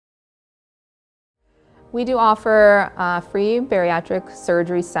We do offer free bariatric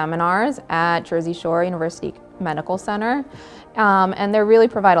surgery seminars at Jersey Shore University Medical Center, and they really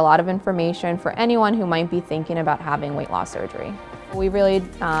provide a lot of information for anyone who might be thinking about having weight loss surgery. We really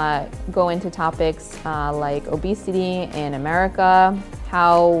go into topics like obesity in America,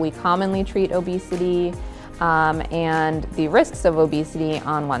 how we commonly treat obesity, and the risks of obesity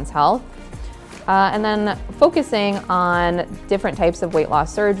on one's health. And then focusing on different types of weight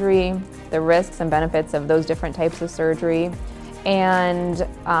loss surgery, the risks and benefits of those different types of surgery, and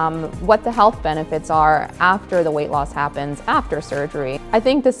what the health benefits are after the weight loss happens after surgery. I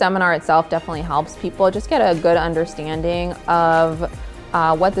think the seminar itself definitely helps people just get a good understanding of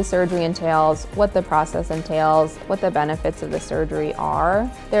what the surgery entails, what the process entails, what the benefits of the surgery are.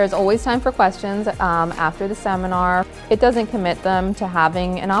 There's always time for questions after the seminar. It doesn't commit them to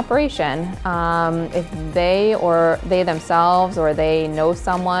having an operation. If they themselves or they know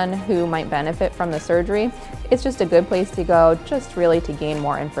someone who might benefit from the surgery, it's just a good place to go, just really to gain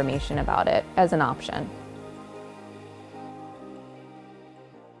more information about it as an option.